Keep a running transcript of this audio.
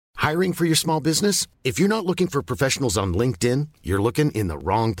Hiring for your small business? If you're not looking for professionals on LinkedIn, you're looking in the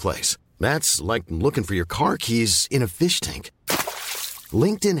wrong place. That's like looking for your car keys in a fish tank.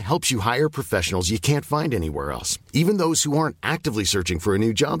 LinkedIn helps you hire professionals you can't find anywhere else, even those who aren't actively searching for a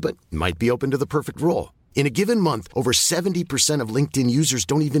new job but might be open to the perfect role. In a given month, over 70% of LinkedIn users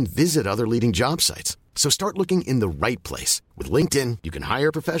don't even visit other leading job sites. So start looking in the right place. With LinkedIn, you can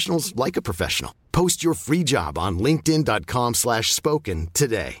hire professionals like a professional. Post your free job on linkedin.com/spoken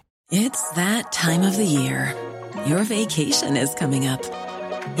today. It's that time of the year. Your vacation is coming up.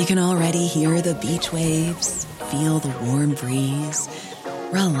 You can already hear the beach waves, feel the warm breeze,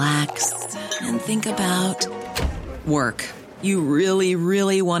 relax, and think about work. You really,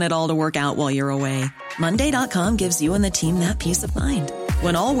 really want it all to work out while you're away. Monday.com gives you and the team that peace of mind.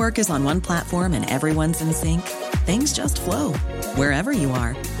 When all work is on one platform and everyone's in sync, things just flow. Wherever you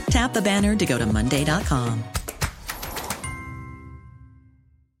are, tap the banner to go to Monday.com.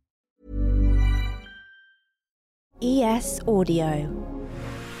 ES Audio.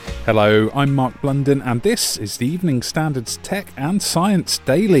 Hello, I'm Mark Blunden, and this is the Evening Standard's Tech and Science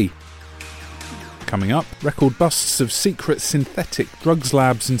Daily. Coming up, record busts of secret synthetic drugs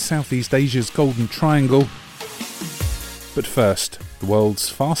labs in Southeast Asia's Golden Triangle. But first, the world's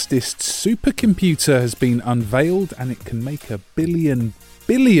fastest supercomputer has been unveiled, and it can make a billion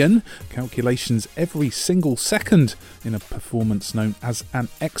calculations every single second in a performance known as an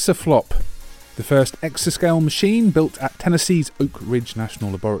exaflop. The first exascale machine, built at Tennessee's Oak Ridge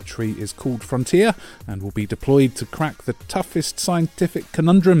National Laboratory, is called Frontier and will be deployed to crack the toughest scientific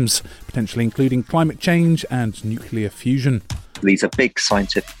conundrums, potentially including climate change and nuclear fusion. These are big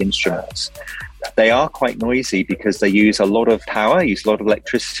scientific instruments. They are quite noisy because they use a lot of power, use a lot of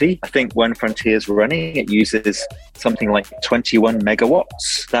electricity. I think when Frontier's running, it uses something like 21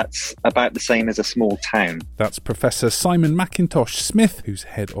 megawatts. That's about the same as a small town. That's Professor Simon McIntosh Smith, who's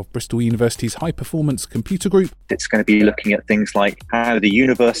head of Bristol University's High Performance Computer Group. It's going to be looking at things like how the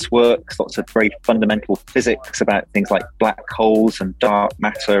universe works, lots of very fundamental physics about things like black holes and dark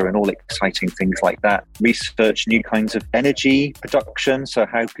matter and all exciting things like that. Research new kinds of energy production. So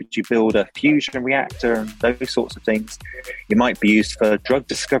how could you build a fusion reactor and those sorts of things. It might be used for drug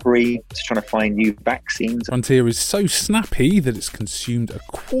discovery, to trying to find new vaccines. Frontier is so snappy that it's consumed a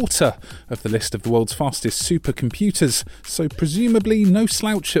quarter of the list of the world's fastest supercomputers, so presumably no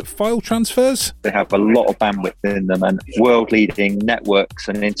slouch at file transfers? They have a lot of bandwidth in them and world-leading networks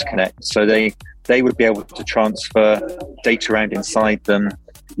and interconnect, so they would be able to transfer data around inside them.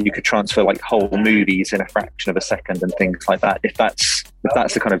 You could transfer like whole movies in a fraction of a second and things like that. If that's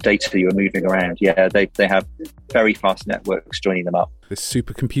the kind of data you're moving around, yeah, they have very fast networks joining them up. This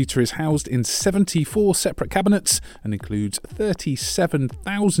supercomputer is housed in 74 separate cabinets and includes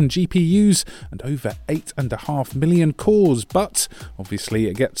 37,000 GPUs and over 8.5 million cores. But obviously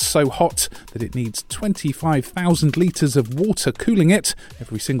it gets so hot that it needs 25,000 litres of water cooling it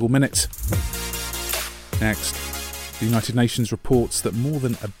every single minute. Next. The United Nations reports that more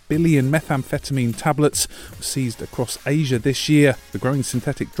than 1 billion methamphetamine tablets were seized across Asia this year. The growing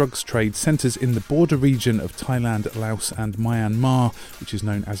synthetic drugs trade centres in the border region of Thailand, Laos and Myanmar, which is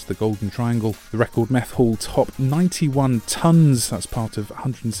known as the Golden Triangle. The record meth haul topped 91 tonnes. That's part of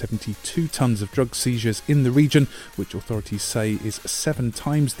 172 tonnes of drug seizures in the region, which authorities say is 7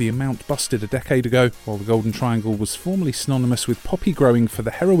 times the amount busted a decade ago. While the Golden Triangle was formerly synonymous with poppy growing for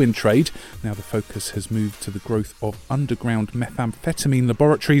the heroin trade, now the focus has moved to the growth of underground methamphetamine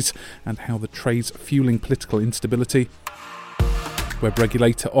laboratories and how the trade's fueling political instability. Web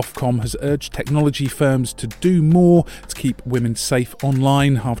regulator Ofcom has urged technology firms to do more to keep women safe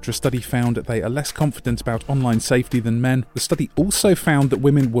online after a study found that they are less confident about online safety than men. The study also found that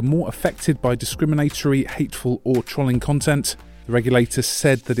women were more affected by discriminatory, hateful or trolling content. The regulator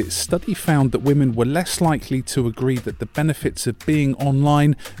said that its study found that women were less likely to agree that the benefits of being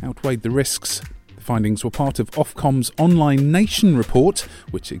online outweighed the risks. The findings were part of Ofcom's Online Nation report,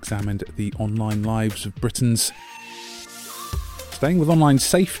 which examined the online lives of Britons. Staying with online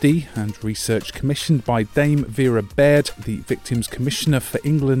safety and research commissioned by Dame Vera Baird, the Victims Commissioner for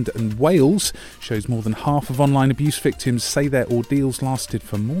England and Wales, shows more than half of online abuse victims say their ordeals lasted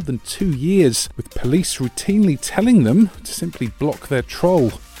for more than 2 years, with police routinely telling them to simply block their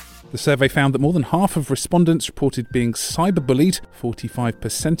troll. The survey found that more than half of respondents reported being cyberbullied,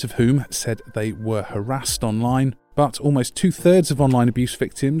 45% of whom said they were harassed online. But almost 2/3 of online abuse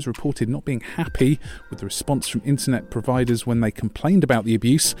victims reported not being happy with the response from internet providers when they complained about the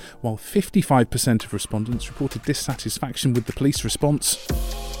abuse, while 55% of respondents reported dissatisfaction with the police response.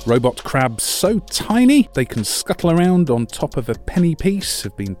 Robot crabs so tiny they can scuttle around on top of a penny piece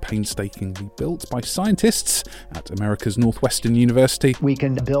have been painstakingly built by scientists at America's Northwestern University. We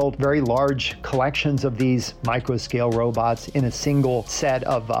can build very large collections of these micro-scale robots in a single set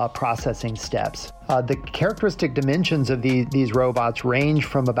of processing steps. The characteristic dimensions of these robots range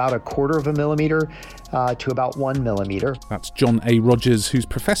from about 1/4 of a millimeter to about 1 millimeter. That's John A. Rogers, who's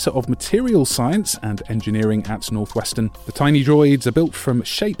Professor of Materials Science and Engineering at Northwestern. The tiny droids are built from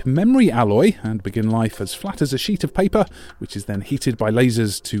shape memory alloy and begin life as flat as a sheet of paper, which is then heated by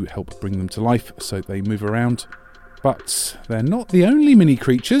lasers to help bring them to life so they move around. But they're not the only mini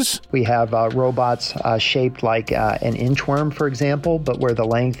creatures. We have robots shaped like an inchworm, for example, but where the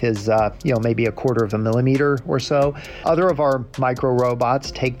length is, maybe 1/4 of a millimeter or so. Other of our micro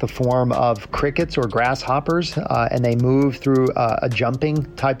robots take the form of crickets or grasshoppers, and they move through a jumping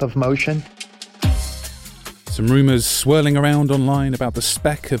type of motion. Some rumours swirling around online about the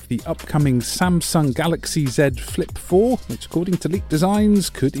spec of the upcoming Samsung Galaxy Z Flip 4, which according to leaked designs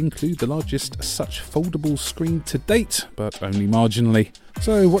could include the largest such foldable screen to date, but only marginally.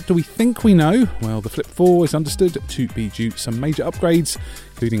 So what do we think we know? Well, the Flip 4 is understood to be due some major upgrades,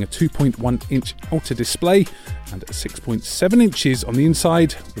 including a 2.1-inch outer display and 6.7 inches on the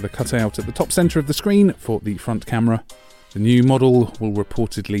inside, with a cutout at the top centre of the screen for the front camera. The new model will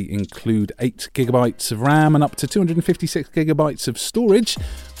reportedly include 8GB of RAM and up to 256GB of storage,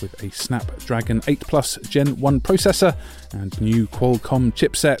 with a Snapdragon 8 Plus Gen 1 processor and new Qualcomm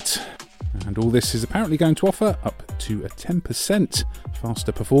chipset. And all this is apparently going to offer up to a 10%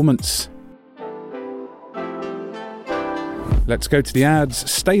 faster performance. Let's go to the ads.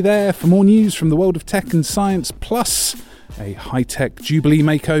 Stay there for more news from the world of tech and science, plus a high-tech Jubilee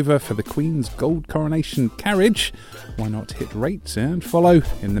makeover for the Queen's gold coronation carriage. Why not hit rate and follow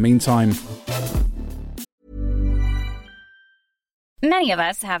in the meantime? Many of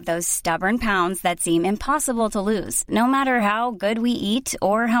us have those stubborn pounds that seem impossible to lose, no matter how good we eat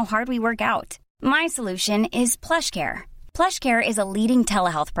or how hard we work out. My solution is PlushCare. PlushCare is a leading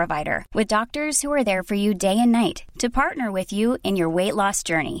telehealth provider with doctors who are there for you day and night to partner with you in your weight loss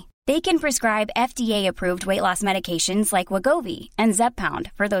journey. They can prescribe FDA-approved weight loss medications like Wegovy and Zepbound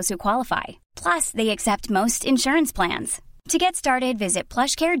for those who qualify. Plus, they accept most insurance plans. To get started, visit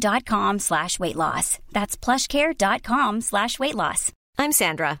plushcare.com/weightloss. That's plushcare.com/weightloss. I'm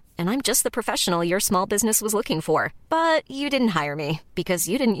Sandra, and I'm just the professional your small business was looking for. But you didn't hire me because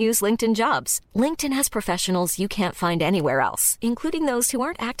you didn't use LinkedIn Jobs. LinkedIn has professionals you can't find anywhere else, including those who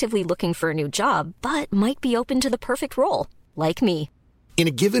aren't actively looking for a new job, but might be open to the perfect role, like me. In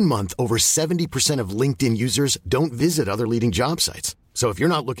a given month, over 70% of LinkedIn users don't visit other leading job sites. So if you're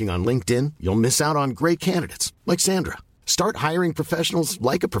not looking on LinkedIn, you'll miss out on great candidates like Sandra. Start hiring professionals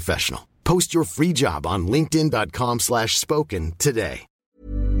like a professional. Post your free job on linkedin.com/spoken today.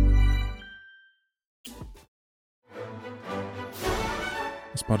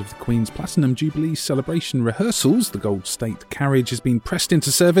 As part of the Queen's Platinum Jubilee celebration rehearsals, the Gold State carriage has been pressed into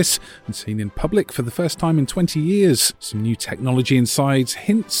service and seen in public for the first time in 20 years. Some new technology inside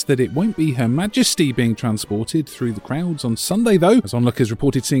hints that it won't be Her Majesty being transported through the crowds on Sunday, though, as onlookers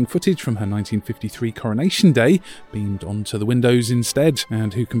reported seeing footage from her 1953 coronation day beamed onto the windows instead.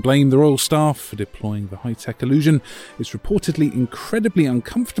 And who can blame the royal staff for deploying the high-tech illusion? It's reportedly incredibly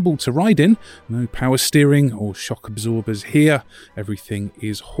uncomfortable to ride in. No power steering or shock absorbers here. Everything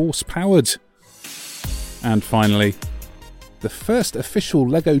is horse-powered. And finally, the first official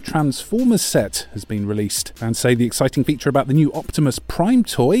LEGO Transformers set has been released. Fans say the exciting feature about the new Optimus Prime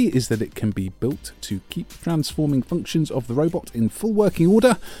toy is that it can be built to keep transforming functions of the robot in full working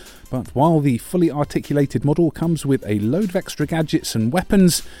order. But while the fully articulated model comes with a load of extra gadgets and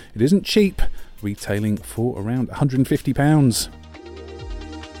weapons, it isn't cheap, retailing for around £150.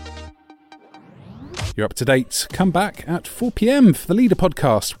 You're up to date. Come back at 4 p.m. for the Leader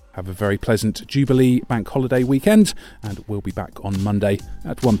podcast. Have a very pleasant Jubilee bank holiday weekend, and we'll be back on Monday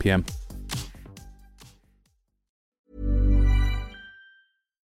at 1 p.m.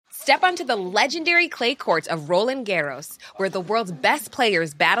 Step onto the legendary clay courts of Roland Garros, where the world's best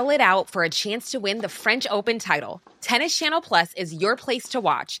players battle it out for a chance to win the French Open title. Tennis Channel Plus is your place to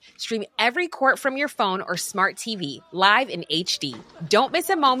watch. Stream every court from your phone or smart TV, live in HD. Don't miss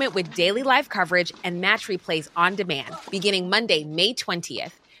a moment with daily live coverage and match replays on demand, beginning Monday, May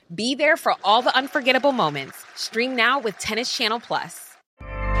 20th. Be there for all the unforgettable moments. Stream now with Tennis Channel Plus.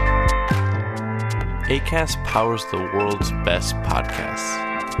 Acast powers the world's best podcasts.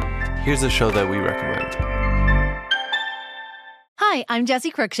 Here's a show that we recommend. Hi, I'm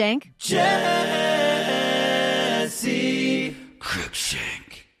Jessie Cruikshank. Jessie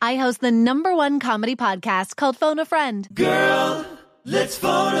Cruikshank. I host the #1 comedy podcast called Phone a Friend. Girl, let's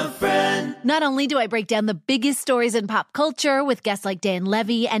phone a friend. Not only do I break down the biggest stories in pop culture with guests like Dan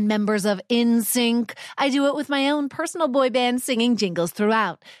Levy and members of NSYNC, I do it with my own personal boy band singing jingles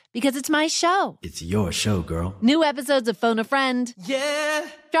throughout. Because it's my show. It's your show, girl. New episodes of Phone a Friend. Yeah.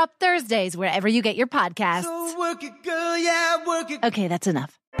 Drop Thursdays wherever you get your podcasts. So work it, girl, yeah, work it. Okay, that's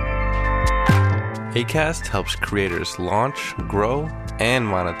enough. Acast helps creators launch, grow, and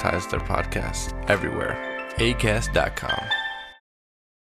monetize their podcasts everywhere. Acast.com.